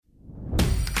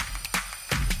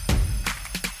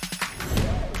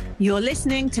You're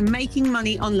listening to Making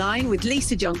Money Online with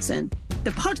Lisa Johnson,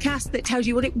 the podcast that tells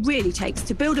you what it really takes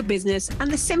to build a business and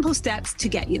the simple steps to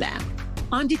get you there.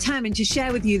 I'm determined to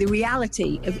share with you the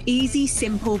reality of easy,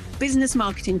 simple business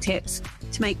marketing tips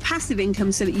to make passive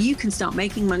income so that you can start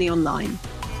making money online.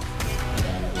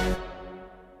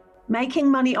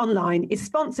 Making Money Online is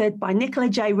sponsored by Nicola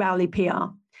J. Rowley PR,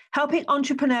 helping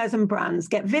entrepreneurs and brands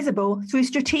get visible through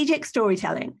strategic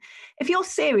storytelling. If you're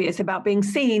serious about being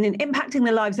seen and impacting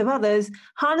the lives of others,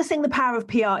 harnessing the power of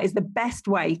PR is the best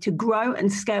way to grow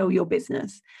and scale your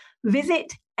business.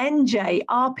 Visit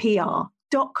njrpr.com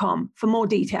for more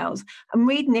details and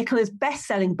read Nicola's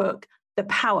best-selling book, The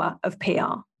Power of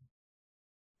PR.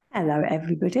 Hello,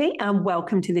 everybody, and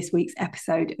welcome to this week's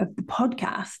episode of the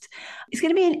podcast. It's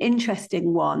going to be an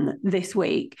interesting one this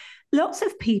week. Lots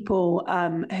of people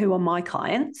who are my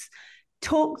clients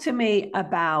talk to me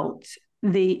about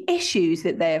the issues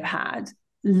that they have had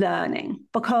learning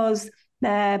because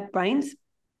their brains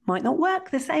might not work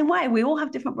the same way. We all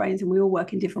have different brains and we all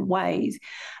work in different ways.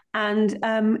 And,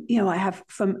 I have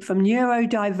from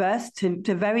neurodiverse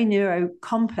to very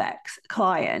neurocomplex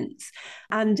clients.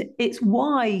 And it's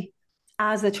why,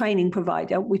 as a training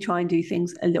provider, we try and do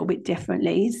things a little bit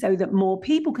differently so that more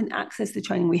people can access the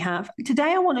training we have.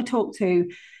 Today, I want to talk to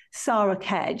Sara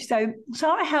Kedge. So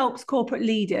Sara helps corporate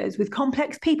leaders with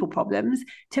complex people problems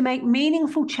to make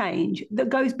meaningful change that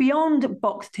goes beyond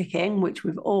box ticking, which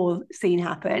we've all seen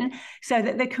happen, so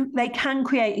that they can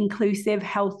create inclusive,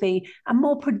 healthy, and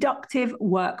more productive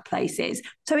workplaces.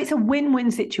 So it's a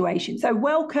win-win situation. So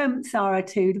welcome, Sara,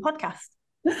 to the podcast.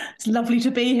 It's lovely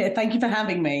to be here. Thank you for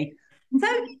having me. So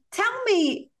tell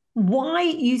me why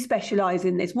you specialize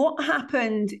in this. What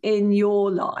happened in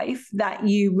your life that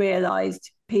you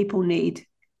realized people need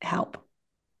help?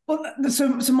 Well, so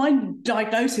my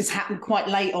diagnosis happened quite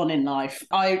late on in life.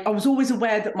 I was always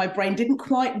aware that my brain didn't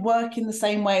quite work in the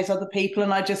same way as other people,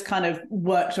 and I just kind of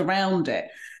worked around it.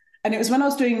 And it was when I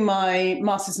was doing my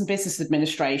Masters in Business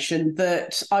Administration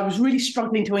that I was really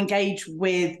struggling to engage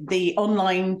with the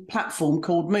online platform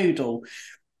called Moodle.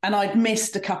 And I'd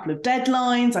missed a couple of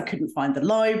deadlines. I couldn't find the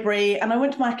library. And I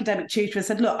went to my academic tutor and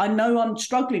said, look, I know I'm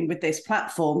struggling with this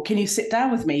platform. Can you sit down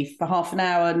with me for half an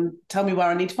hour and tell me where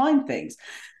I need to find things?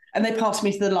 And they passed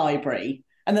me to the library.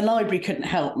 And the library couldn't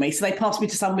help me. So they passed me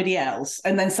to somebody else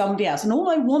and then somebody else. And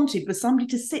all I wanted was somebody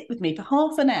to sit with me for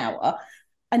half an hour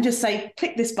and just say,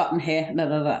 click this button here, blah,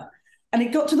 blah, blah. And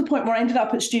it got to the point where I ended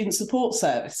up at Student Support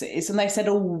Services and they said,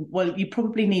 oh, well, you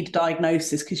probably need a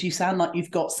diagnosis because you sound like you've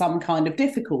got some kind of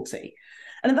difficulty.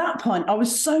 And at that point, I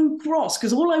was so cross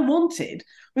because all I wanted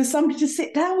was somebody to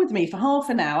sit down with me for half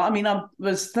an hour. I mean, I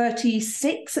was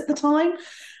 36 at the time.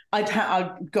 I'd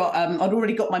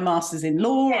already got my master's in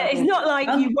law. Yeah, it's not like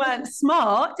you weren't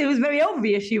smart. It was very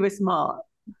obvious you were smart.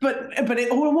 But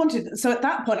all I wanted. So at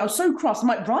that point, I was so cross. I'm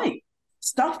like, right.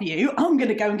 Stuff you, I'm going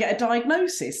to go and get a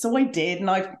diagnosis. So I did, and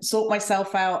I sought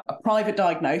myself out a private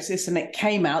diagnosis, and it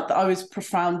came out that I was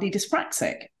profoundly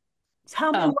dyspraxic.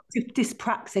 Tell me what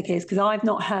dyspraxic is, because I've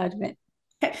not heard of it.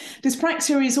 Okay.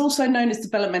 Dyspraxia is also known as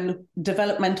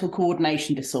developmental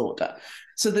coordination disorder.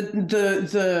 So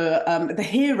the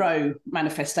hero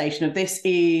manifestation of this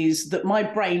is that my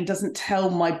brain doesn't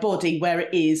tell my body where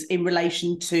it is in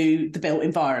relation to the built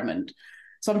environment.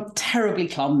 So I'm terribly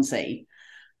clumsy.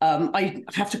 I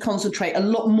have to concentrate a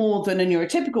lot more than a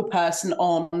neurotypical person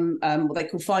on what they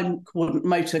call fine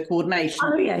motor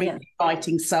coordination,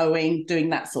 writing, sewing,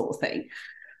 doing that sort of thing.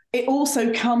 It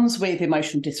also comes with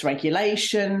emotional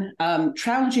dysregulation,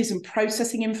 challenges in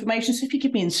processing information. So if you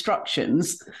give me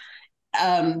instructions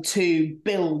to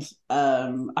build,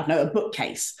 a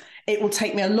bookcase, it will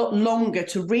take me a lot longer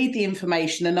to read the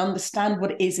information and understand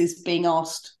what it is being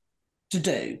asked to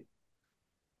do.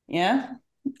 Yeah.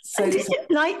 So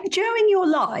during your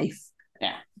life,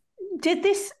 how did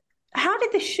this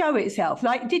show itself?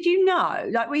 Like, did you know?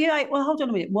 Like, were you like, well, hold on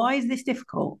a minute, why is this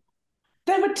difficult?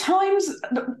 There were times,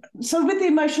 so with the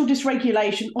emotional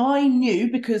dysregulation, I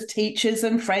knew because teachers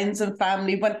and friends and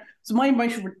family, so my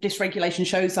emotional dysregulation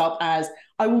shows up as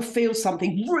I will feel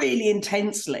something really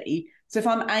intensely. So if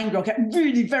I'm angry, I'll get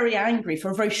really, very angry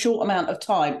for a very short amount of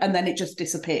time, and then it just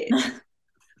disappears.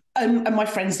 And my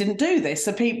friends didn't do this.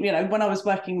 So people, when I was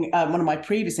working, one of my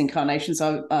previous incarnations,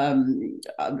 I'm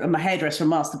a hairdresser and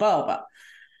master barber.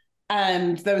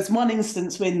 And there was one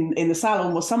instance when in the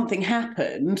salon where something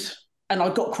happened and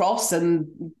I got cross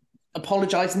and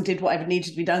apologized and did whatever needed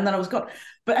to be done. Then I was gone.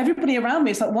 But everybody around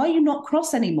me is like, why are you not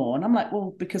cross anymore? And I'm like,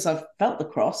 well, because I've felt the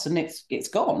cross and it's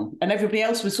gone. And everybody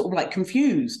else was sort of like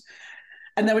confused.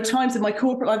 And there were times in my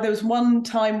corporate life, there was one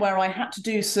time where I had to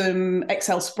do some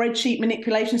Excel spreadsheet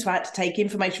manipulation. So I had to take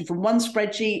information from one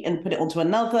spreadsheet and put it onto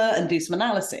another and do some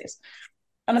analysis.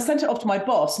 And I sent it off to my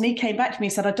boss, and he came back to me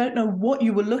and said, I don't know what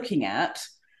you were looking at,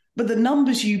 but the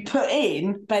numbers you put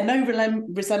in bear no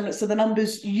resemblance to the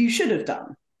numbers you should have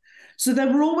done. So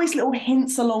there were always little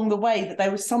hints along the way that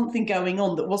there was something going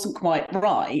on that wasn't quite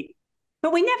right.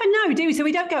 But we never know, do we? So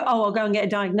we don't go, oh, I'll go and get a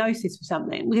diagnosis for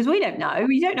something, because we don't know.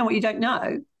 You don't know what you don't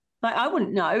know. Like, I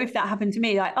wouldn't know if that happened to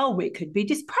me, like, oh, it could be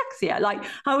dyspraxia. Like,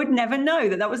 I would never know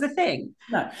that was a thing.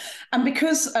 No. And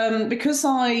because and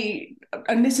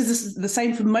this is the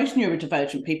same for most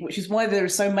neurodivergent people, which is why there are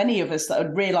so many of us that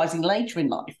are realizing later in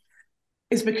life,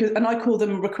 is because, and I call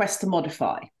them requests to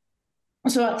modify.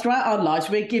 So throughout our lives,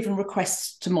 we're given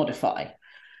requests to modify.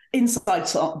 Inside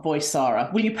voice, Sara,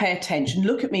 will you pay attention?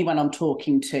 Look at me when I'm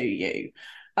talking to you.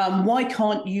 Why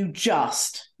can't you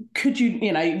just, could you,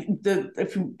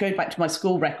 if we go back to my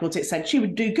school records, it said she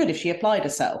would do good if she applied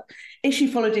herself. If she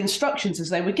followed instructions as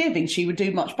they were giving, she would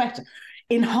do much better.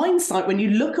 In hindsight, when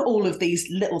you look at all of these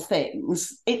little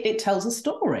things, it tells a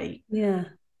story. Yeah.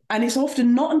 And it's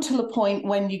often not until a point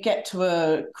when you get to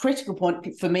a critical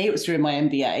point, for me, it was during my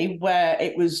MBA, where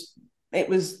there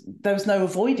was no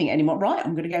avoiding it anymore. Right,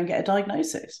 I'm going to go and get a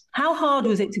diagnosis. How hard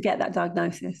was it to get that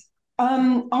diagnosis?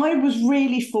 I was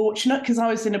really fortunate because I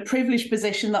was in a privileged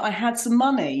position that I had some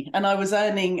money, and I was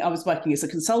working as a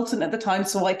consultant at the time,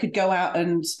 so I could go out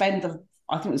and spend,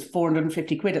 I think it was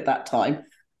 450 quid at that time.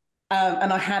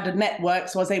 And I had a network,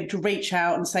 so I was able to reach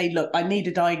out and say, look, I need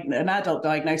an adult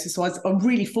diagnosis. So I'm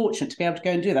really fortunate to be able to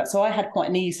go and do that. So I had quite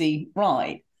an easy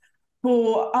ride.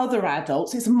 For other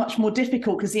adults, it's much more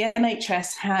difficult because the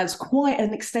NHS has quite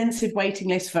an extensive waiting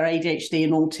list for ADHD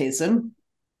and autism.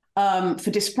 For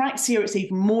dyspraxia, it's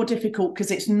even more difficult because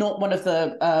it's not one of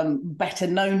the better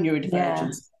known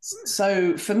neurodivergences. Yeah.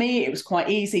 So for me, it was quite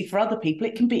easy. For other people,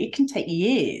 it can take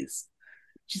years,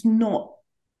 which is not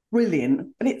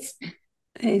brilliant, but it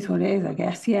is what it is, I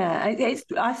guess. Yeah,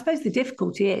 I suppose the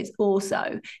difficulty is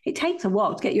also it takes a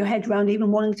while to get your head around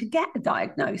even wanting to get a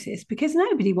diagnosis, because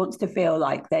nobody wants to feel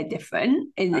like they're different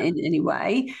in any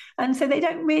way, and so they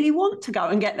don't really want to go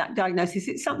and get that diagnosis.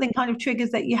 It's something kind of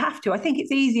triggers that you have to. I think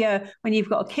it's easier when you've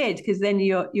got a kid, because then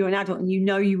you're an adult and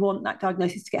you want that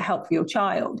diagnosis to get help for your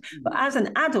child. But as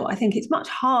an adult, I think it's much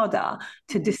harder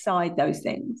to decide those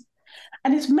things.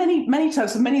 And it's many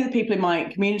times, so many of the people in my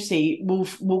community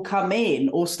will come in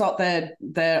or start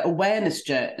their awareness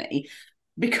journey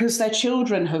because their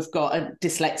children have got a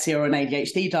dyslexia or an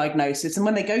ADHD diagnosis. And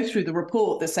when they go through the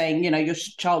report, they're saying, your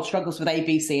child struggles with A,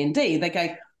 B, C, and D. They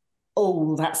go,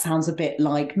 oh, that sounds a bit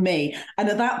like me. And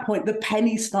at that point, the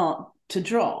pennies start to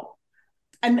drop.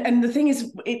 And the thing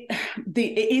is, it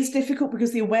is difficult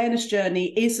because the awareness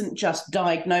journey isn't just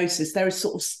diagnosis. There are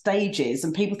sort of stages,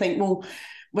 and people think, well,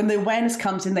 when the awareness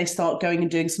comes in, they start going and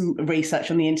doing some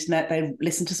research on the internet. They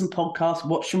listen to some podcasts,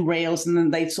 watch some reels, and then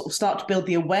they sort of start to build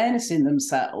the awareness in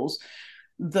themselves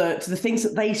that the things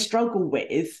that they struggle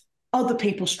with, other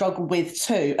people struggle with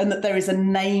too, and that there is a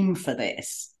name for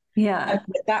this. Yeah. And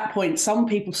at that point, some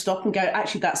people stop and go,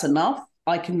 actually, that's enough.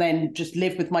 I can then just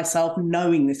live with myself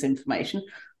knowing this information.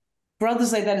 For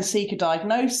others, they then seek a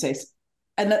diagnosis.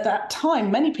 And at that time,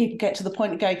 many people get to the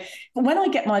point of going, well, when I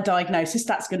get my diagnosis,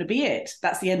 that's going to be it.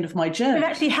 That's the end of my journey. But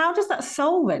actually, how does that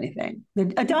solve anything?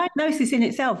 A diagnosis in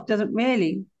itself doesn't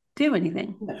really do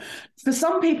anything. For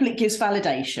some people, it gives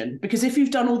validation, because if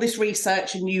you've done all this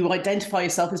research and you identify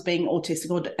yourself as being autistic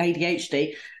or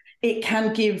ADHD,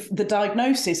 the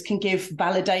diagnosis can give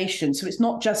validation. So it's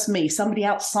not just me. Somebody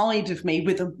outside of me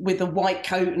with a white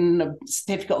coat and a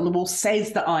certificate on the wall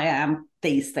says that I am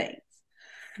these things.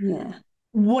 Yeah.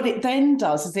 What it then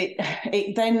does is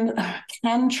it then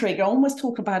can trigger, I almost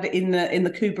talk about it in the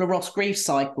Kubler-Ross grief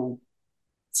cycle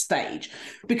stage,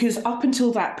 because up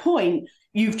until that point,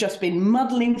 you've just been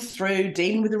muddling through,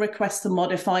 dealing with the request to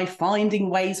modify, finding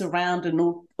ways around and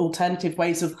alternative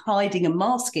ways of hiding and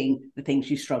masking the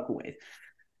things you struggle with.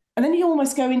 And then you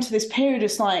almost go into this period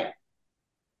of like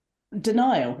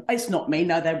denial. It's not me.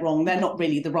 No, they're wrong. They're not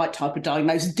really the right type of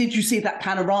diagnosis. Did you see that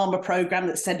Panorama program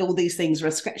that said all these things are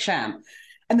a sham?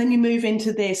 And then you move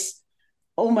into this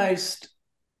almost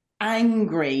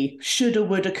angry shoulda,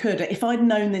 woulda, coulda. If I'd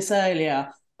known this earlier,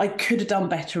 I could have done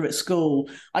better at school.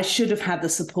 I should have had the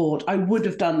support. I would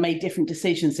have made different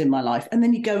decisions in my life. And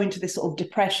then you go into this sort of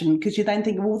depression because you then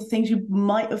think of all the things you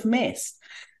might have missed.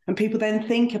 And people then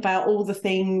think about all the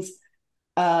things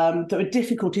that were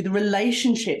difficulty, the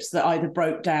relationships that either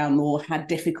broke down or had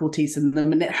difficulties in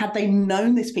them. And had they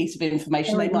known this piece of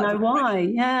information, they might know why.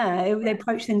 Yeah, they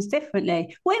approach things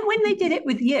differently. When they did it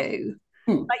with you,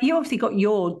 Like, you obviously got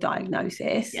your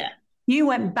diagnosis. Yeah. You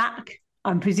went back,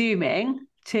 I'm presuming,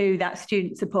 to that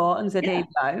student support and said, here you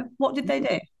go. What did they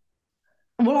do?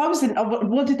 Well,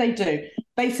 what did they do?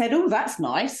 They said, oh, that's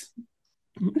nice.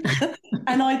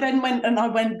 And I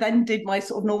then did my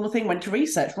sort of normal thing, went to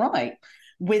research, right.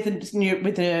 With a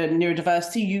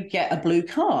neurodiversity, you get a blue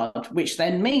card, which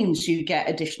then means you get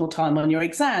additional time on your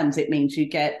exams. It means you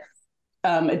get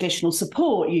additional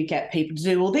support. You get people to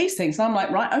do all these things. And I'm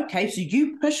like, right, okay, so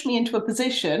you pushed me into a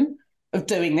position of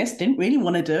doing this, didn't really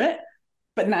want to do it,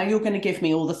 but now you're going to give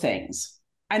me all the things.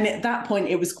 And at that point,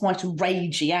 it was quite a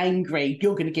ragey, angry,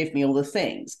 you're going to give me all the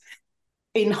things.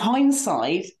 In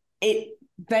hindsight, it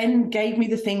then gave me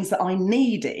the things that I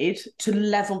needed to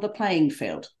level the playing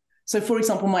field. So, for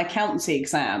example, my accountancy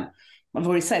exam, I've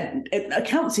already said,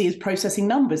 accountancy is processing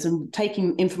numbers and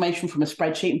taking information from a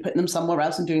spreadsheet and putting them somewhere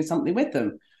else and doing something with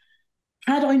them.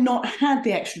 Had I not had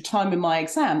the extra time in my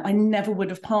exam, I never would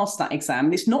have passed that exam.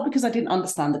 And it's not because I didn't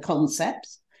understand the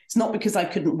concepts. It's not because I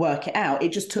couldn't work it out. It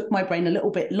just took my brain a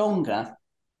little bit longer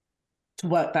to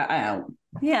work that out.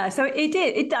 Yeah, so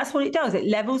that's what it does. It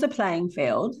levels a playing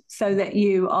field so that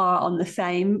you are on the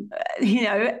same,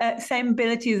 same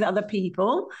ability as other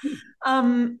people.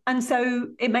 And so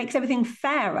it makes everything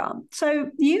fairer. So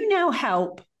you now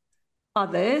help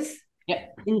others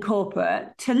in corporate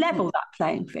to level that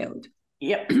playing field.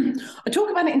 Yep. I talk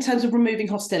about it in terms of removing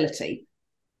hostility,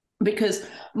 because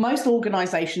most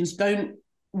organisations don't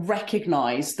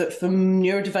recognise that for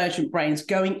neurodivergent brains,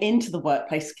 going into the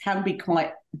workplace can be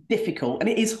quite difficult and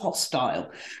it is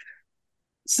hostile.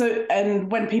 So,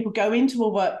 and when people go into a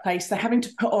workplace, they're having to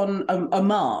put on a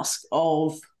mask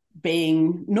of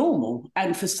being normal.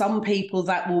 And for some people,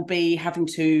 that will be having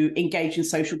to engage in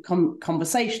social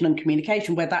conversation and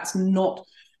communication where that's not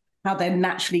how they're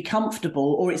naturally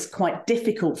comfortable, or it's quite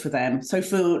difficult for them. So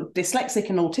for dyslexic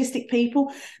and autistic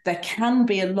people, there can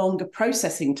be a longer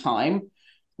processing time,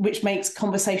 which makes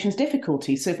conversations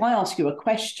difficulty. So if I ask you a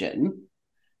question,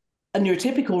 a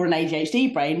neurotypical or an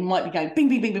ADHD brain might be going bing,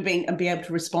 bing, bing, bing, bing, and be able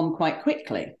to respond quite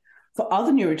quickly. For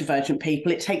other neurodivergent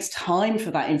people, it takes time for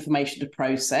that information to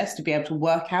process, to be able to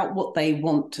work out what they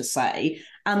want to say,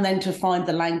 and then to find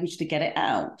the language to get it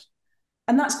out.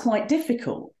 And that's quite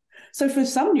difficult. So for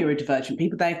some neurodivergent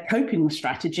people, their coping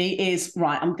strategy is,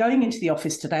 right, I'm going into the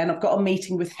office today and I've got a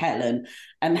meeting with Helen.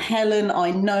 And Helen,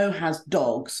 I know, has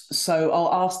dogs. So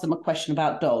I'll ask them a question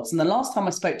about dogs. And the last time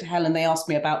I spoke to Helen, they asked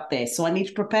me about this. So I need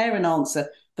to prepare and answer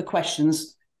the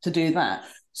questions to do that.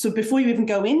 So before you even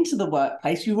go into the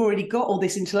workplace, you've already got all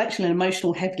this intellectual and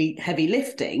emotional heavy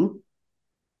lifting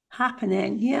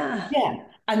happening. Yeah. Yeah.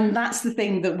 And that's the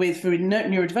thing that for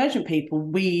neurodivergent people,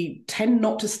 we tend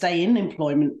not to stay in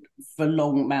employment for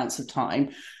long amounts of time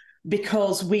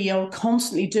because we are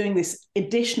constantly doing this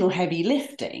additional heavy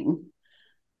lifting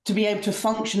to be able to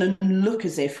function and look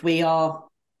as if we are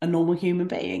a normal human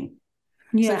being.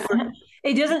 Yeah. So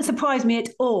it doesn't surprise me at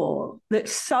all that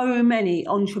so many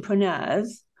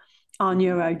entrepreneurs are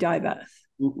neurodiverse.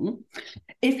 Mm-hmm.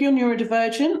 If you're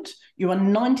neurodivergent, you are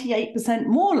 98%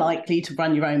 more likely to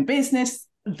run your own business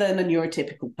than a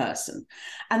neurotypical person.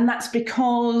 And that's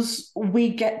because we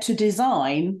get to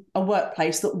design a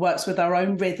workplace that works with our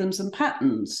own rhythms and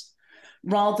patterns,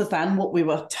 rather than what we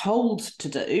were told to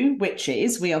do, which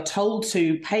is we are told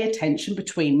to pay attention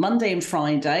between Monday and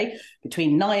Friday,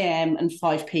 between 9 a.m. and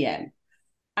 5 p.m.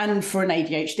 And for an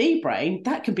ADHD brain,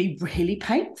 that can be really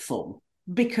painful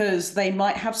because they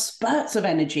might have spurts of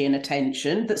energy and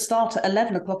attention that start at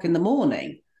 11 o'clock in the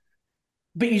morning.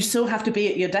 But you still have to be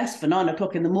at your desk for 9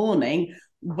 o'clock in the morning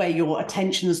where your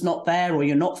attention is not there or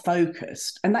you're not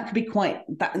focused. And that could be quite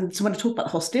that. And so when I talk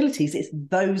about hostilities, it's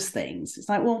those things. It's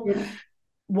like, well,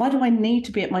 why do I need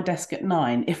to be at my desk at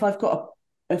 9? If I've got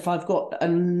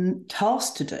a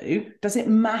task to do, does it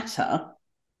matter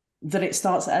that it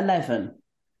starts at 11?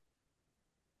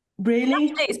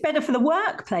 Really? It's better for the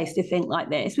workplace to think like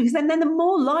this, because then they're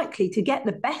more likely to get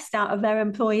the best out of their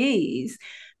employees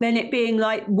than it being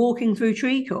like walking through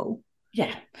treacle.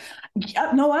 Yeah,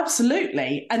 no,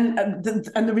 absolutely. And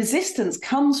the resistance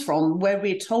comes from where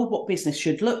we're told what business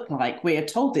should look like. We are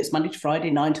told it's Monday to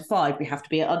Friday, 9 to 5. We have to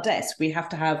be at our desk. We have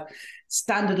to have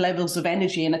standard levels of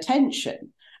energy and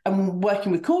attention. And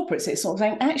working with corporates, it's sort of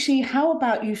saying, actually, how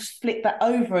about you split that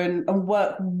over and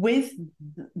work with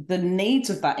the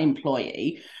needs of that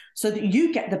employee so that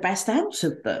you get the best out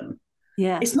of them?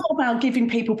 Yeah. It's not about giving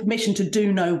people permission to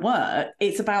do no work.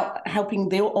 It's about helping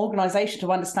the organisation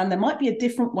to understand there might be a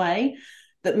different way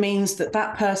that means that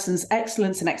that person's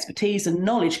excellence and expertise and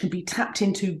knowledge can be tapped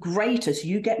into greater, so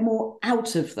you get more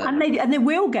out of them. And they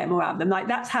will get more out of them. Like,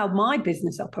 that's how my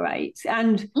business operates.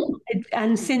 And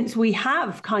since we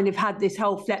have kind of had this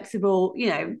whole flexible,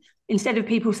 instead of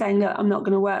people saying that I'm not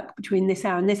going to work between this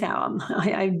hour and this hour,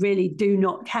 I really do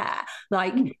not care.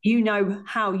 Like,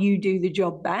 how you do the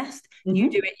job best.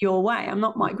 You do it your way. I'm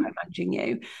not micromanaging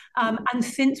you. And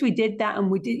since we did that,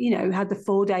 and we did, had the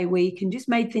 4-day week and just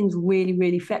made things really,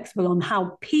 really flexible on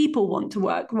how people want to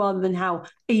work rather than how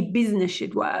a business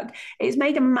should work, it's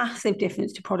made a massive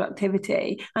difference to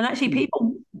productivity. And actually,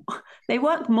 people, they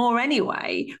work more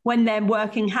anyway when they're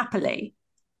working happily.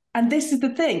 And this is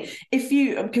the thing,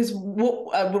 because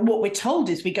what we're told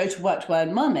is we go to work to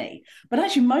earn money, but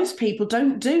actually most people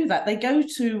don't do that. They go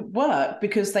to work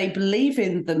because they believe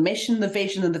in the mission, the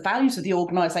vision, and the values of the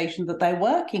organisation that they're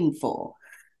working for.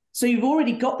 So you've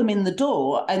already got them in the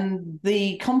door, and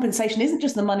the compensation isn't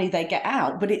just the money they get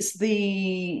out, but it's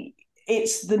the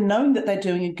knowing that they're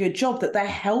doing a good job, that they're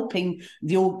helping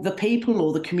the people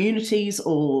or the communities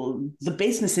or the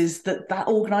businesses that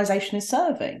organisation is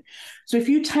serving. So if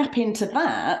you tap into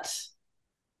that,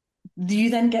 you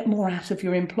then get more out of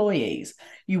your employees.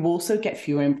 You also get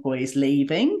fewer employees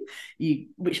leaving,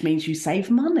 which means you save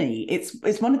money.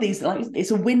 It's one of these, like,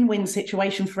 it's a win-win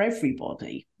situation for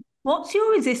everybody. What's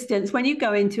your resistance when you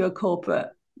go into a corporate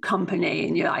company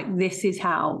and you're like, this is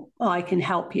how I can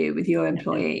help you with your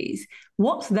employees?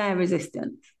 What's their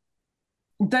resistance?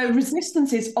 The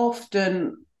resistance is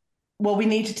often, well, we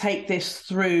need to take this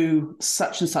through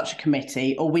such and such a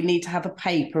committee, or we need to have a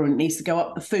paper and it needs to go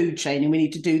up the food chain, and we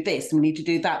need to do this and we need to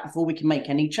do that before we can make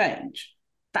any change.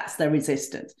 That's their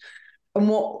resistance. And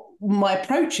what my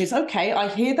approach is, okay, I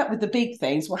hear that with the big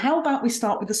things. Well, how about we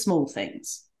start with the small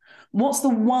things? What's the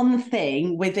one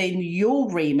thing within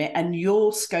your remit and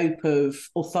your scope of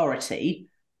authority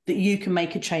that you can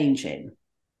make a change in?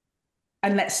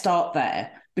 And let's start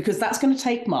there, because that's going to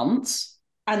take months,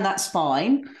 and that's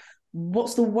fine.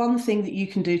 What's the one thing that you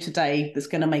can do today that's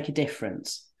going to make a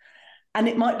difference? And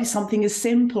it might be something as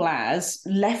simple as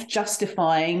left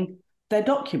justifying their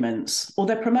documents or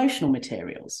their promotional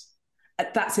materials.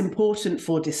 That's important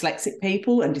for dyslexic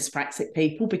people and dyspraxic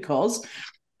people because,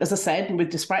 as I said,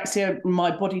 with dyspraxia, my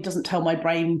body doesn't tell my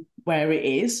brain where it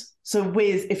is. So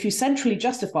if you centrally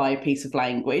justify a piece of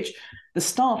language, the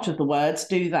start of the words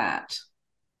do that.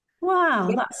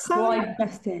 Wow, that's so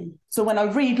interesting. So when I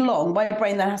read long, my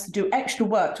brain then has to do extra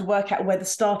work to work out where the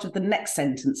start of the next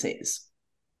sentence is.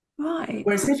 Right.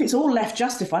 Whereas if it's all left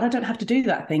justified, I don't have to do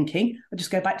that thinking. I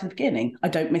just go back to the beginning. I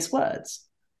don't miss words.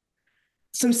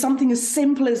 So something as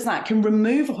simple as that can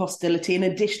remove a hostility and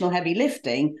additional heavy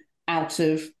lifting out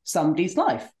of somebody's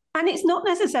life. And it's not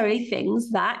necessarily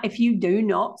things that, if you do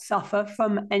not suffer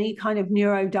from any kind of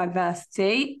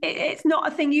neurodiversity, it's not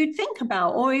a thing you'd think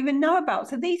about or even know about.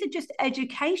 So these are just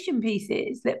education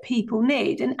pieces that people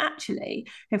need. And actually,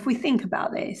 if we think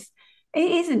about this, it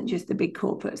isn't just the big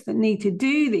corporates that need to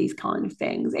do these kind of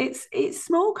things. It's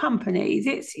small companies.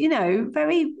 It's,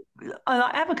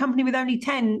 I have a company with only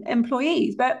 10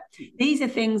 employees, but these are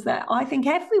things that I think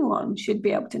everyone should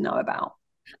be able to know about.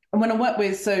 And when I work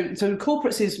with, so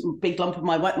corporates is a big lump of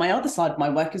my work. My other side of my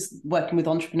work is working with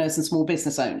entrepreneurs and small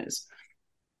business owners.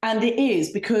 And it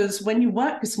is because when you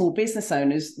work with small business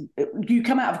owners, you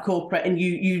come out of corporate and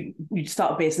you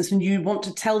start a business and you want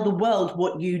to tell the world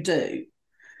what you do.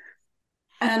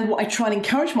 And what I try and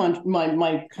encourage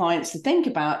my clients to think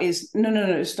about is,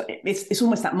 no, it's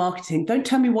almost that marketing. Don't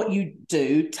tell me what you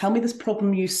do. Tell me this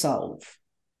problem you solve.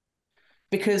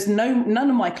 Because none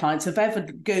of my clients have ever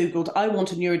Googled, I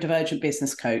want a neurodivergent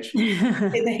business coach.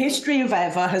 In the history of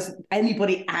ever, has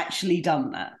anybody actually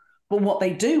done that? But what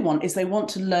they do want is they want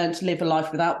to learn to live a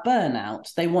life without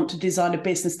burnout. They want to design a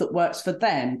business that works for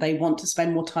them. They want to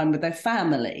spend more time with their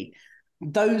family.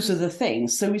 Those are the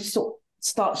things. So we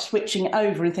start switching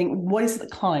over and think, what is it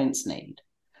that clients need?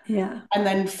 Yeah. And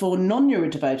then for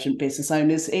non-neurodivergent business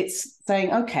owners, it's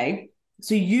saying, okay,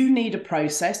 so you need a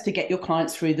process to get your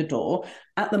clients through the door.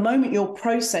 At the moment, your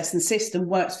process and system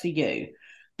works for you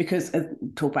because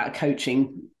talk about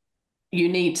coaching,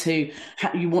 you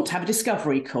want to have a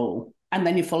discovery call, and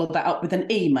then you follow that up with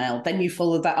an email. Then you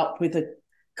follow that up with a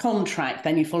contract.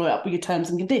 Then you follow it up with your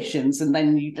terms and conditions. And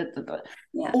then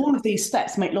all of these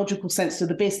steps make logical sense to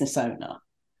the business owner.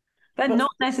 But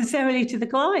not necessarily to the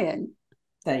client.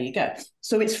 There you go.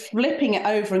 So it's flipping it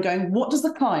over and going, what does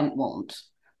the client want?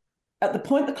 At the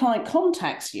point the client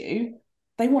contacts you,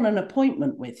 they want an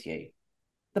appointment with you.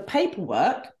 The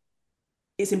paperwork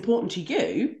is important to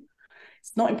you.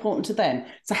 It's not important to them.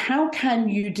 So how can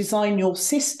you design your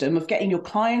system of getting your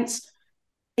clients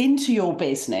into your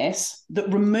business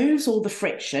that removes all the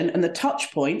friction and the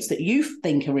touch points that you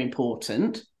think are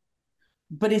important,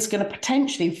 but is going to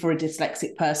potentially, for a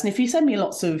dyslexic person, if you send me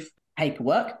lots of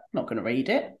paperwork, I'm not going to read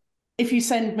it. If you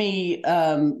send me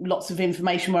lots of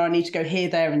information where I need to go here,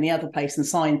 there, and the other place and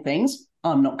sign things,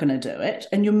 I'm not going to do it.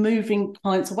 And you're moving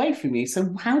clients away from you.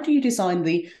 So how do you design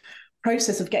the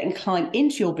process of getting client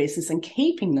into your business and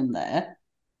keeping them there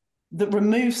that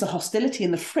removes the hostility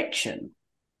and the friction?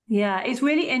 Yeah, it's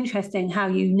really interesting how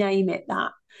you name it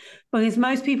that, because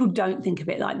most people don't think of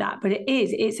it like that, but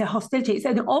it's a hostility. It's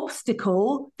an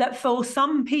obstacle that for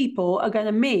some people are going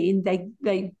to mean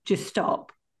they just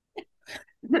stop.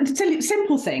 To tell you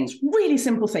simple things, really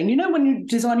simple thing. You know, when you're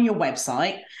designing your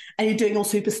website and you're doing all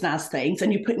super snazz things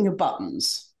and you're putting your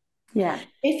buttons. Yeah.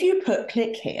 If you put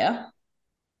click here,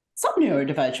 some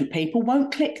neurodivergent people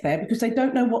won't click there because they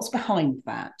don't know what's behind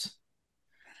that.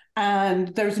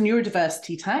 And there's a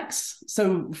neurodiversity tax.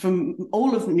 So from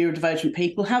all of the neurodivergent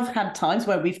people have had times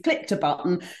where we've clicked a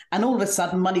button and all of a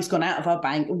sudden money's gone out of our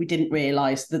bank and we didn't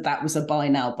realise that that was a buy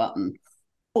now button.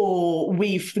 Or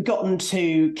we've forgotten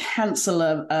to cancel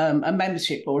a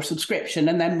membership or a subscription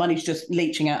and then money's just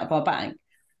leaching out of our bank.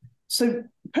 So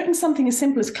putting something as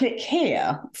simple as click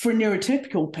here for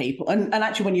neurotypical people, and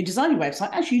actually when you design your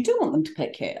website, actually you do want them to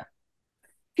click here.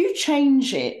 If you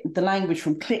change it, the language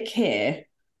from click here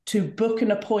to book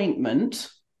an appointment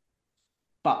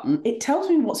button, it tells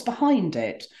me what's behind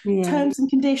it. Yeah. Terms and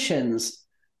conditions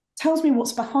tells me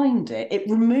what's behind it. It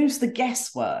removes the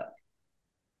guesswork.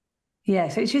 Yeah,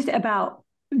 so it's just about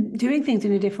doing things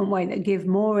in a different way that give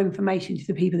more information to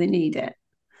the people that need it.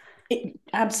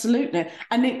 Absolutely.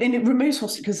 And it removes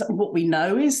hostility, because what we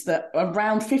know is that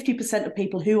around 50% of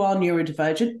people who are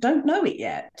neurodivergent don't know it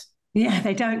yet. Yeah,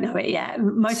 they don't know it yet.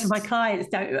 Most of my clients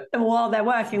don't. While they're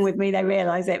working with me, they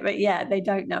realise it, but yeah, they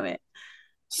don't know it.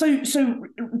 So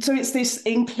it's this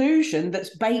inclusion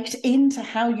that's baked into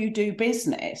how you do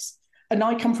business. And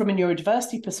I come from a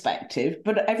neurodiversity perspective,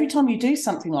 but every time you do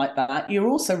something like that, you're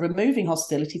also removing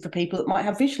hostility for people that might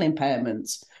have visual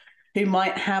impairments, who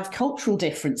might have cultural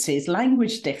differences,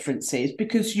 language differences,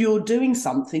 because you're doing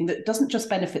something that doesn't just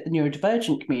benefit the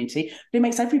neurodivergent community, but it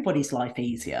makes everybody's life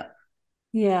easier.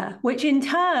 Yeah, which in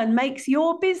turn makes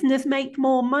your business make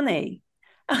more money.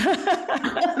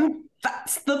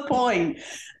 That's the point.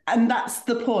 And that's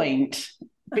the point.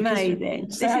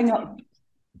 Amazing.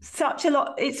 Such a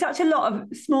lot. It's such a lot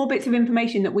of small bits of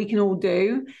information that we can all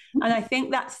do. And I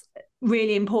think that's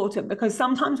really important, because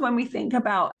sometimes when we think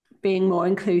about being more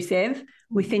inclusive,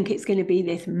 we think it's going to be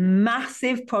this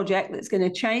massive project that's going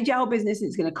to change our business.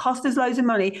 It's going to cost us loads of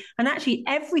money. And actually,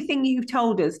 everything you've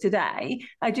told us today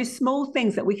are just small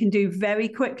things that we can do very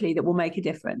quickly that will make a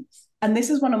difference. And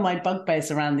this is one of my bugbears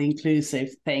around the inclusive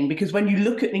thing, because when you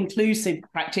look at inclusive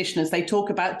practitioners, they talk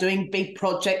about doing big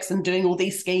projects and doing all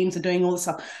these schemes and doing all this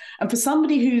stuff. And for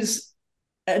somebody who's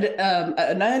at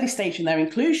an early stage in their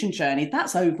inclusion journey,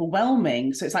 that's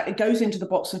overwhelming. So it's like it goes into the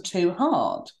box of too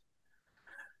hard.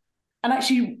 And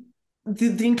actually,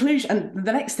 the inclusion, and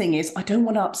the next thing is, I don't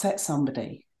want to upset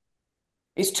somebody.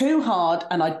 It's too hard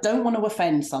and I don't want to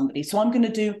offend somebody, so I'm going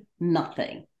to do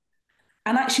nothing.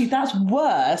 And actually, that's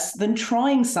worse than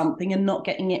trying something and not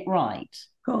getting it right.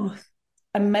 Of course.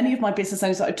 And many of my business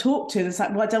owners that I talk to, they're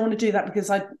like, well, I don't want to do that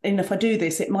because if I do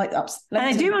this, it might upset. And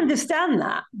I do understand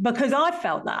that, because I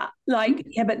felt that. Like,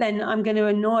 yeah, but then I'm going to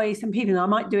annoy some people and I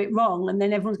might do it wrong. And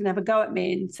then everyone's going to have a go at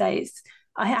me and say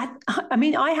I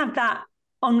have that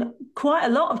on quite a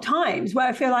lot of times where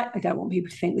I feel like I don't want people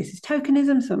to think this is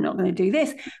tokenism, so I'm not going to do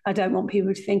this. I don't want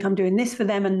people to think I'm doing this for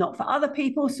them and not for other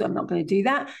people, so I'm not going to do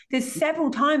that. There's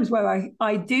several times where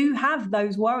I do have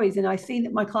those worries, and I see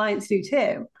that my clients do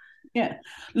too. Yeah.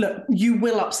 Look, you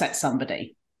will upset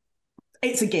somebody.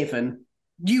 It's a given.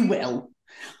 You will.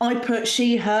 I put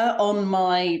she, her on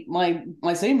my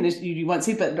Zoom. You won't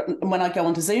see, but when I go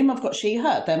onto Zoom, I've got she,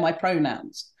 her. They're my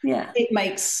pronouns. Yeah. It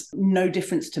makes no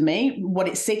difference to me. What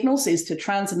it signals is to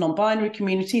trans and non-binary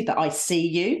community that I see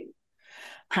you.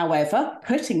 However,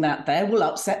 putting that there will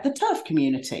upset the TERF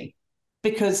community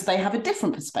because they have a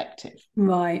different perspective.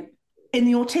 Right. In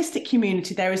the autistic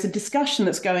community, there is a discussion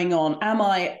that's going on. Am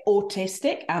I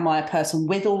autistic? Am I a person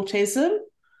with autism?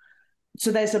 So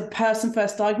there's a person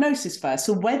first diagnosis first.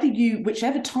 So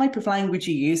whichever type of language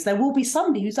you use, there will be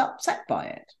somebody who's upset by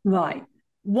it. Right.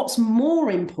 What's more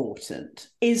important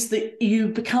is that you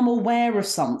become aware of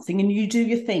something and you do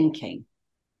your thinking.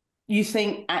 You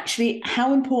think, actually,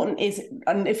 how important is it?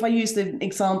 And if I use the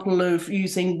example of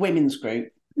using women's group,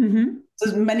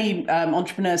 so many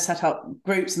entrepreneurs set up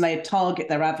groups and they target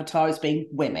their avatar as being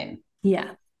women.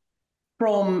 Yeah.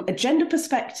 From a gender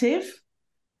perspective,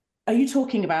 Are you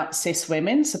talking about cis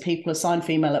women, so people assigned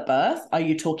female at birth? Are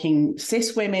you talking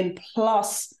cis women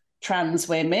plus trans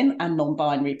women and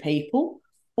non-binary people,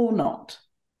 or not?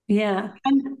 Yeah.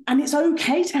 And it's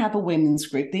okay to have a women's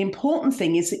group. The important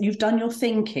thing is that you've done your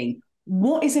thinking.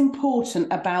 What is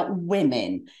important about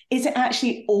women? Is it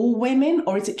actually all women,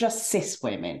 or is it just cis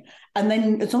women? And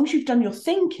then as long as you've done your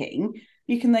thinking,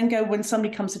 you can then go, when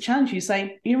somebody comes to challenge you,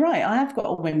 say, you're right, I have got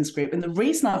a women's group. And the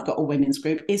reason I've got a women's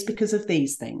group is because of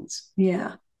these things.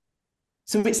 Yeah.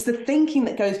 So it's the thinking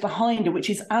that goes behind it, which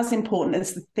is as important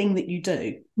as the thing that you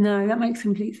do. No, that makes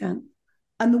complete sense.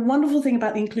 And the wonderful thing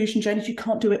about the inclusion journey is you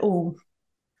can't do it all.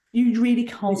 You really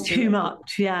can't. It's too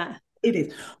much, yeah. It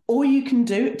is. All you can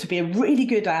do to be a really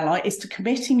good ally is to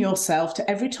committing yourself to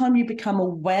every time you become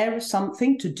aware of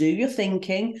something, to do your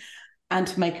thinking and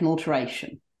to make an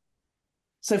alteration.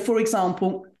 So, for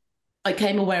example, I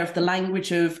became aware of the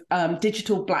language of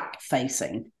digital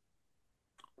blackfacing.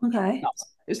 Okay. It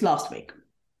was last week.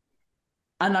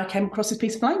 And I came across this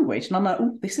piece of language and I'm like,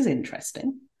 oh, this is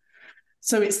interesting.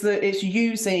 So it's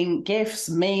using GIFs,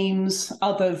 memes,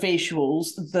 other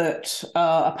visuals that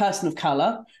are a person of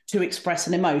colour to express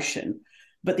an emotion.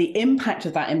 But the impact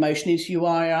of that emotion is you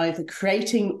are either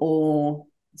creating or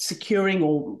securing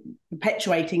or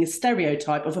perpetuating a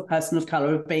stereotype of a person of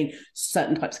colour of being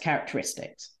certain types of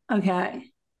characteristics.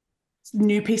 Okay. It's a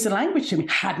new piece of language to me.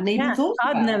 Hadn't even thought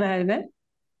about it. I'd never heard of it.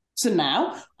 So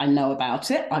now I know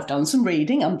about it. I've done some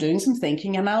reading. I'm doing some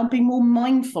thinking, and I'll be more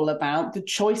mindful about the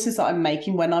choices that I'm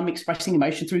making when I'm expressing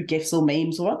emotion through GIFs or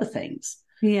memes or other things.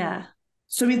 Yeah.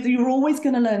 So you're always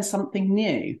going to learn something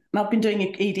new. And I've been doing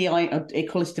EDI,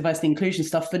 equality, diversity, inclusion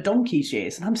stuff for donkey's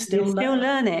years, and I'm still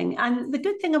learning. And the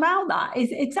good thing about that is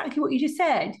exactly what you just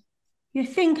said. You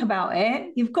think about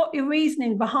it, you've got your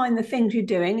reasoning behind the things you're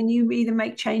doing, and you either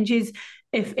make changes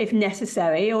if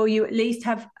necessary, or you at least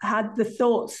have had the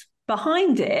thoughts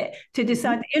behind it to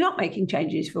decide that you're not making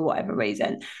changes for whatever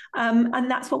reason.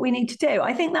 And that's what we need to do.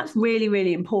 I think that's really,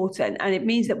 really important. And it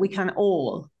means that we can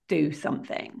all do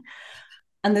something.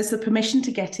 And there's the permission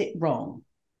to get it wrong.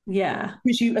 Yeah.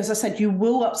 Because you, as I said, you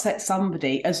will upset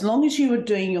somebody. As long as you are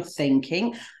doing your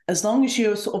thinking, as long as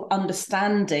you're sort of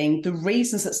understanding the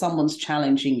reasons that someone's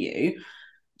challenging you,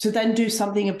 to then do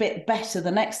something a bit better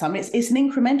the next time. It's an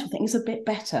incremental thing. It's a bit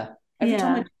better. Every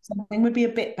time I do something would be a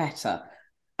bit better.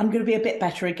 I'm going to be a bit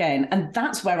better again. And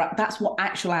that's what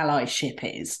actual allyship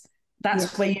is.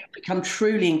 That's where you become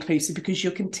truly inclusive, because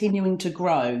you're continuing to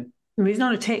grow. It's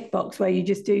not a tick box where you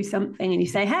just do something and you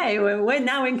say, hey, we're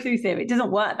now inclusive. It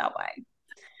doesn't work that way.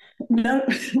 No,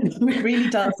 it really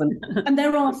doesn't. And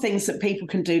there are things that people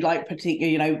can do, like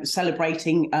particularly,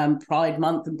 celebrating Pride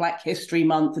Month and Black History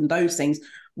Month and those things,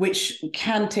 which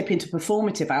can tip into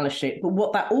performative allyship. But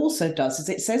what that also does is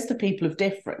it says to people of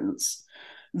difference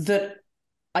that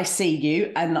I see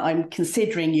you and I'm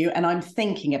considering you and I'm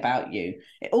thinking about you.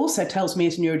 It also tells me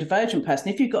as a neurodivergent person,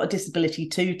 if you've got a disability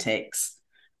 2 ticks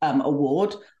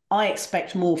award, I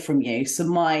expect more from you. So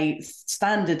my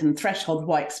standard and threshold of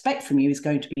what I expect from you is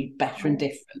going to be better and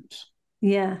different.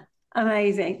 Yeah.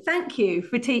 Amazing. Thank you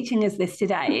for teaching us this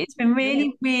today. It's been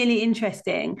really, really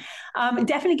interesting.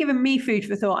 Definitely given me food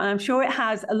for thought, and I'm sure it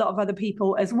has a lot of other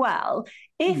people as well.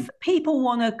 If people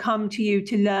want to come to you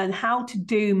to learn how to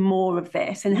do more of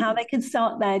this and how they can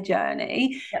start their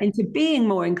journey into being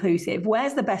more inclusive,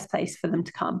 where's the best place for them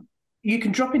to come? You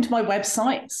can drop into my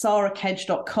website,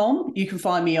 sarakedge.com. You can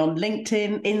find me on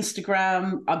LinkedIn,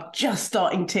 Instagram. I'm just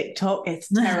starting TikTok. It's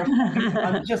terrifying.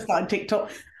 I'm just starting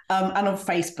TikTok. And on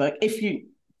Facebook.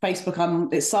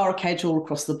 It's Sara Kedge all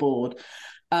across the board.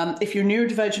 If you're a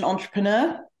neurodivergent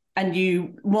entrepreneur and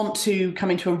you want to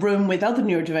come into a room with other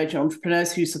neurodivergent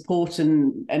entrepreneurs who support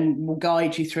and will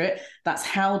guide you through it, that's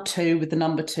how-to with the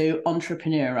number 2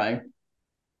 Entrepreneuro.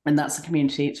 And that's a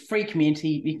community. It's a free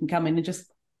community. You can come in and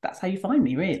that's how you find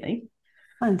me, really.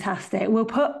 Fantastic. We'll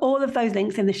put all of those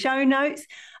links in the show notes.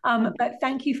 But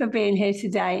thank you for being here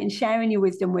today and sharing your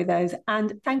wisdom with us.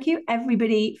 And thank you,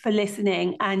 everybody, for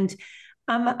listening and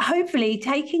hopefully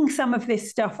taking some of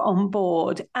this stuff on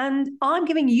board. And I'm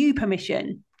giving you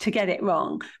permission to get it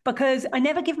wrong, because I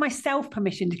never give myself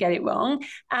permission to get it wrong.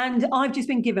 And I've just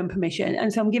been given permission.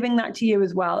 And so I'm giving that to you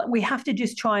as well. We have to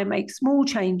just try and make small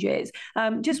changes,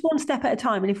 just one step at a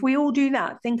time. And if we all do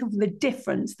that, think of the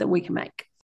difference that we can make.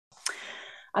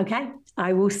 Okay,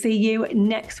 I will see you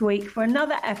next week for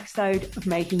another episode of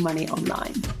Making Money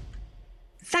Online.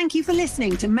 Thank you for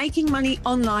listening to Making Money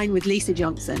Online with Lisa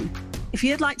Johnson. If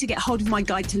you'd like to get hold of my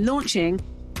guide to launching,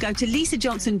 go to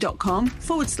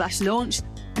lisajohnson.com/launch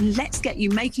and let's get you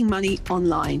making money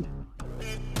online.